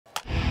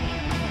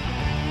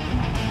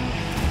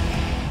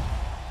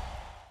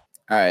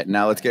All right,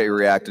 now let's get your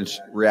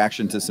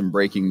reaction to some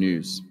breaking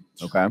news,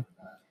 okay?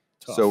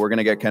 Tough. So we're going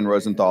to get Ken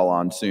Rosenthal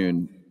on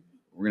soon.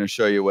 We're going to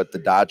show you what the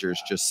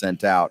Dodgers just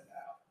sent out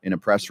in a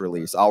press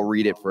release. I'll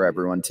read it for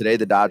everyone. Today,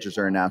 the Dodgers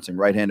are announcing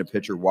right-handed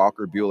pitcher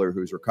Walker Buehler,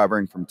 who's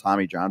recovering from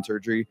Tommy John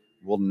surgery,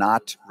 will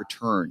not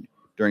return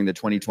during the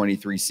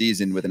 2023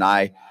 season with an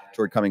eye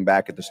toward coming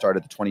back at the start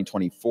of the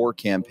 2024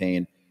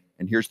 campaign.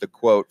 And here's the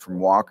quote from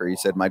Walker. He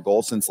said, "My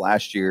goal since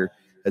last year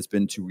has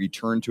been to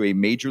return to a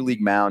major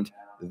league mound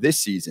this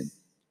season.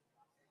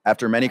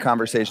 After many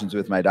conversations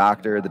with my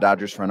doctor, the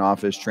Dodgers front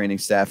office, training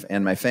staff,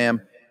 and my fam,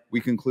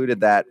 we concluded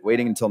that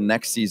waiting until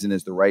next season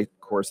is the right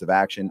course of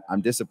action. I'm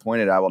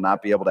disappointed I will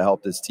not be able to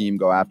help this team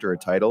go after a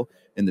title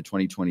in the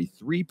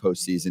 2023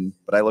 postseason,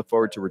 but I look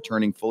forward to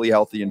returning fully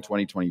healthy in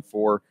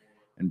 2024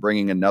 and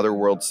bringing another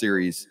World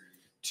Series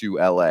to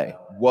LA."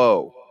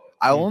 Whoa.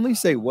 I'll only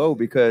say whoa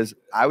because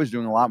I was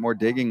doing a lot more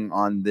digging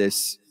on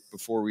this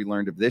before we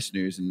learned of this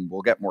news, and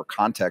we'll get more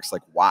context,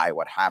 like why,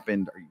 what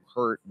happened, are you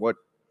hurt, what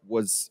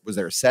was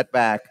there a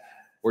setback,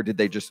 or did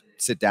they just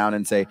sit down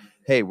and say,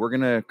 hey, we're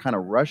going to kind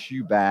of rush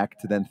you back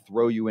to then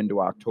throw you into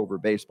October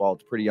baseball?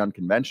 It's pretty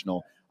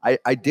unconventional.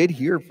 I did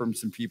hear from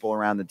some people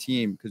around the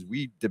team, because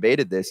we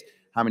debated this,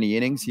 how many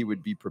innings he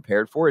would be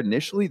prepared for.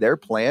 Initially, their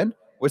plan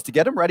was to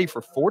get him ready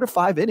for 4 to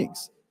 5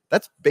 innings.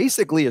 That's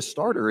basically a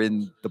starter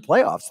in the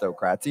playoffs, though,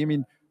 Kratzy. I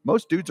mean,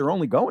 most dudes are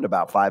only going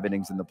about 5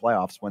 innings in the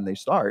playoffs when they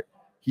start.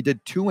 He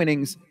did 2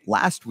 innings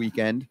last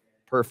weekend,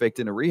 perfect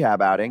in a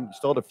rehab outing. You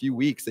still had a few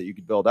weeks that you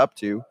could build up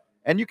to.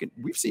 And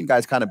we've seen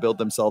guys kind of build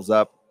themselves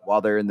up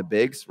while they're in the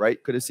bigs,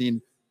 right? Could have seen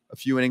a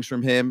few innings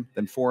from him,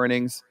 then 4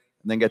 innings,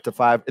 and then get to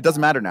 5. It doesn't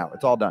matter now.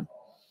 It's all done.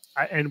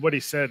 And what he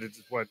said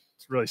is what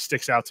really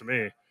sticks out to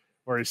me,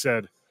 where he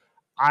said,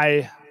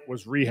 I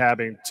was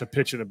rehabbing to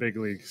pitch in a big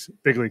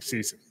league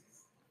season.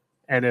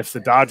 And if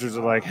the Dodgers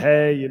are like,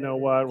 hey, you know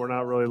what, we're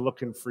not really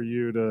looking for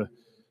you to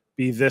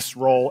be this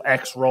role,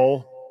 X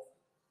role,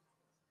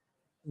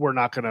 we're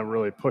not going to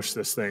really push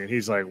this thing. And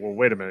he's like, well,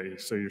 wait a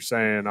minute. So you're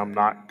saying I'm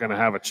not going to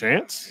have a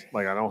chance?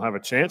 Like, I don't have a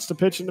chance to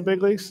pitch in the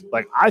big leagues?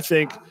 Like, I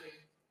think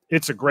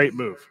it's a great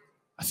move.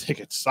 I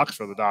think it sucks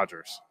for the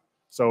Dodgers.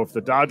 So if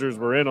the Dodgers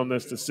were in on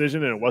this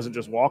decision and it wasn't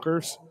just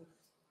Walker's,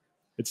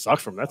 it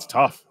sucks for them. That's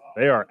tough.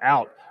 They are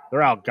out.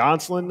 They're out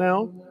Gonsolin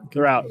now.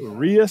 They're out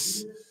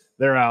Urias.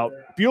 They're out.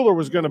 Buehler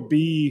was going to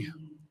be,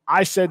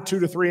 I said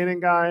 2 to 3 inning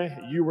guy.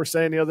 You were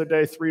saying the other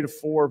day 3 to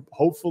 4,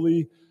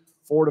 hopefully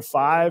 4 to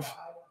 5.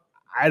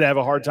 I'd have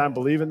a hard time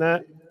believing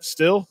that.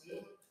 Still,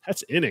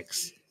 that's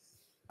innings.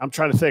 I'm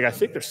trying to think. I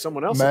think there's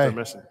someone else that they're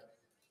missing.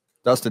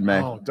 Dustin May.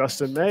 Oh,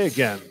 Dustin May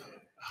again.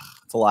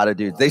 It's a lot of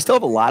dudes. They still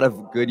have a lot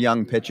of good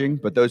young pitching,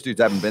 but those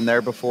dudes haven't been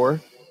there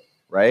before,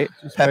 right?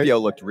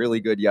 Pepio looked really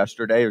good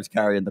yesterday. He was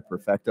carrying the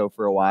Perfecto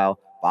for a while.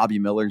 Bobby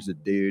Miller's a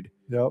dude.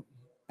 Yep.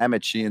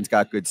 Emmett Sheehan's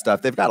got good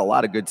stuff. They've got a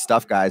lot of good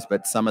stuff, guys,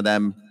 but some of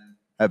them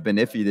have been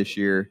iffy this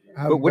year.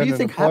 But what do you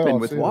think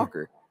happened with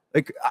Walker?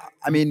 Like,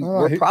 I mean,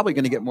 we're probably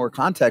going to get more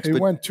context. He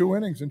went 2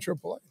 innings in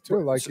AAA,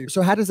 too.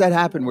 So how does that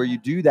happen where you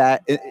do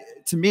that?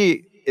 To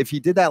me, if he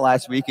did that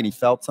last week and he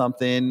felt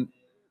something,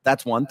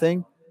 that's one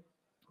thing.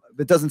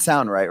 It doesn't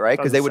sound right?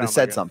 Because they would have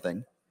said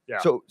something. Yeah.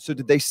 So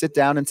did they sit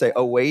down and say,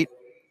 oh, wait,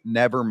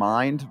 never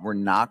mind, we're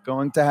not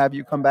going to have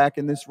you come back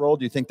in this role?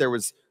 Do you think there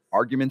was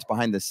arguments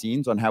behind the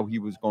scenes on how he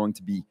was going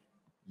to be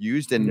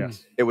used? And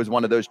It was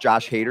one of those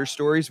Josh Hader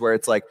stories where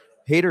it's like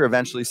Hader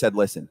eventually said,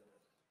 listen,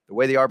 the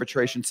way the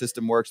arbitration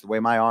system works, the way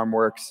my arm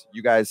works,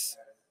 you guys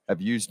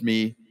have used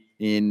me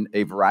in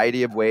a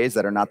variety of ways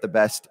that are not the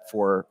best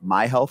for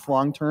my health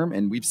long term.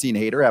 And we've seen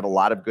Hader have a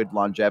lot of good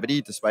longevity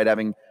despite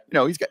having,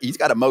 he's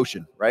got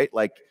emotion, right?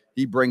 Like,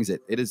 he brings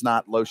it. It is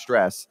not low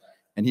stress.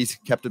 And he's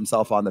kept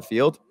himself on the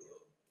field.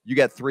 You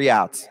get 3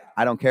 outs.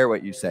 I don't care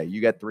what you say. You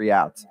get 3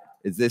 outs.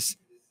 Is this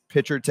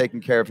pitcher taking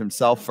care of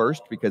himself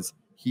first because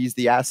he's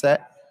the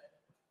asset?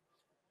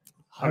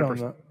 I don't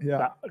know.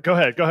 Yeah. Go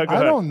ahead.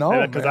 I don't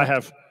know, because I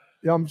have.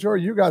 Yeah, I'm sure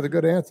you got a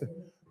good answer.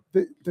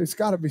 There's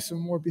got to be some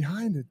more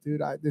behind it,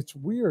 dude. It's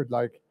weird.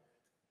 Like,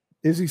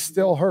 is he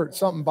still hurt?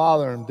 Something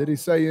bothering him? Did he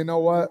say, you know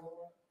what?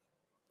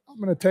 I'm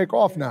going to take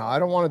off now. I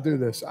don't want to do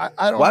this. I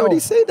don't know. Why would he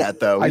say that,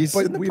 though? He's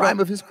in the prime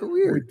of his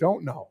career. We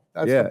don't know.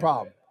 That's the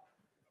problem.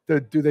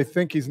 Do they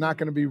think he's not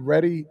going to be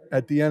ready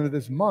at the end of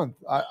this month?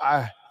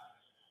 I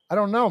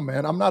don't know,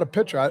 man. I'm not a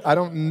pitcher. I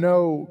don't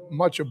know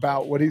much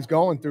about what he's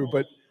going through,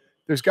 but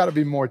there's got to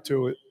be more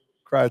to it,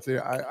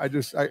 Kratzy.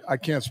 I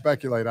can't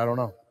speculate. I don't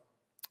know.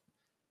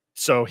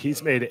 So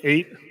he's made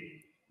 8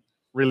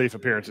 relief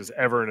appearances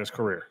ever in his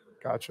career.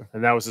 Gotcha.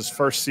 And that was his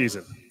first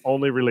season,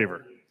 only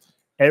reliever.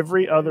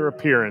 Every other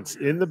appearance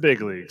in the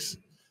big leagues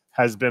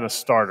has been a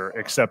starter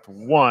except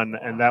one,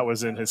 and that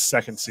was in his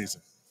second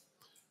season.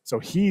 So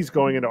he's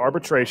going into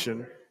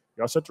arbitration.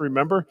 You also have to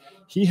remember,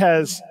 he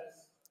has,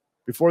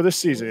 before this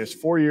season, he has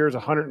 4 years,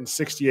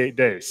 168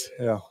 days.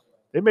 Yeah.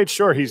 They made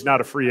sure he's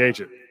not a free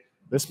agent.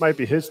 This might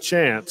be his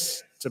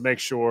chance to make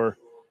sure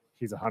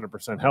he's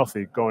 100%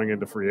 healthy going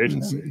into free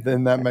agency.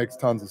 Then that makes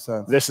tons of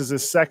sense. This is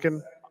his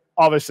second.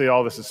 Obviously,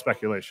 all this is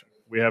speculation.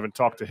 We haven't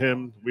talked to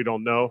him. We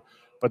don't know.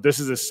 But this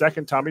is his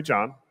second Tommy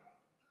John.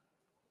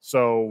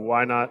 So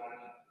why not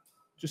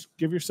just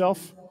give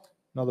yourself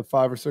another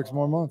 5 or 6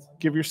 more months?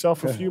 Give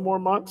yourself a few more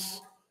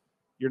months.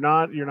 You're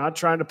not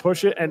trying to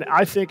push it. And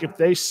I think if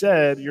they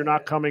said you're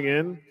not coming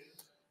in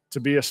to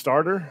be a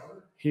starter,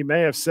 he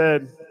may have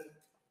said,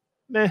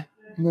 meh.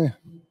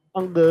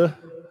 I'm good.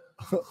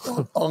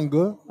 I'm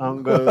good.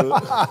 I'm good.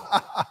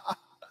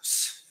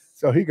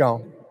 So he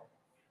gone.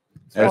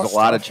 There's a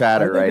lot of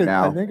chatter right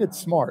now. I think it's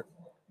smart,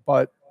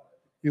 but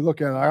you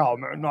look at it like, oh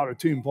man, not a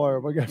team player.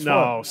 But guess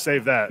what?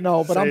 Save that.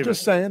 No, but save I'm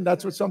just saying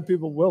that's what some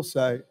people will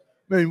say.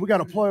 I mean, we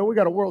got a player, we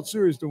got a World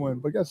Series to win.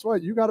 But guess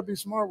what? You got to be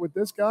smart with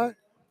this guy.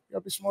 You got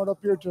to be smart up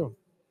here too.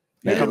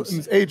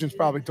 His agent's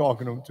probably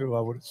talking to him too,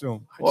 I would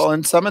assume. Well,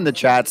 and some in the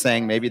chat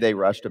saying maybe they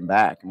rushed him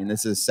back. I mean,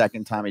 this is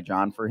second Tommy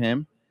John for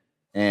him,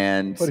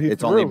 and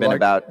it's only been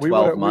about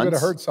 12 months. We would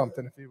have heard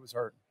something if he was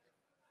hurt.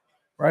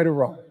 Right or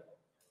wrong?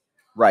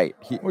 Right.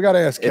 We got to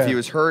ask Ken. If he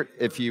was hurt,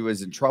 if he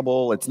was in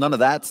trouble, it's none of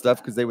that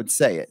stuff because they would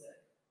say it.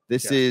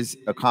 This is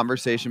a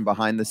conversation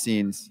behind the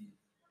scenes.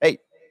 Hey,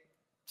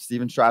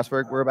 Steven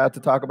Strasburg, we're about to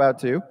talk about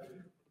too.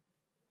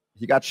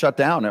 He got shut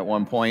down at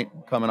one point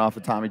coming off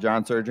of Tommy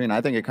John surgery, and I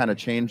think it kind of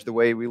changed the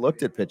way we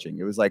looked at pitching.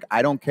 It was like,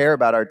 I don't care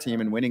about our team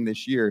and winning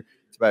this year.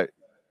 It's about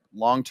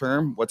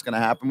long-term, what's going to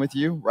happen with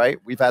you, right?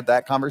 We've had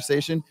that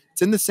conversation.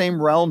 It's in the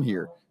same realm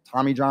here,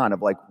 Tommy John,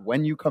 of like,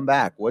 when you come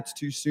back, what's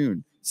too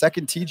soon?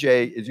 Second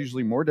TJ is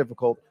usually more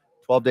difficult,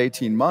 12 to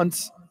 18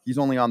 months. He's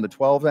only on the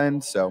 12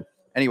 end. So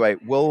anyway,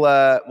 we'll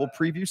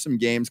preview some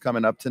games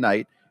coming up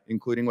tonight,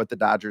 including what the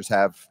Dodgers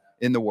have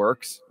in the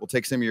works. We'll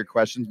take some of your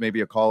questions.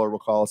 Maybe a caller will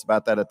call us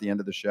about that at the end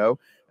of the show.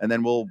 And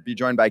then we'll be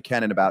joined by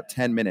Ken in about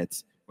 10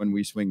 minutes when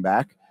we swing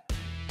back.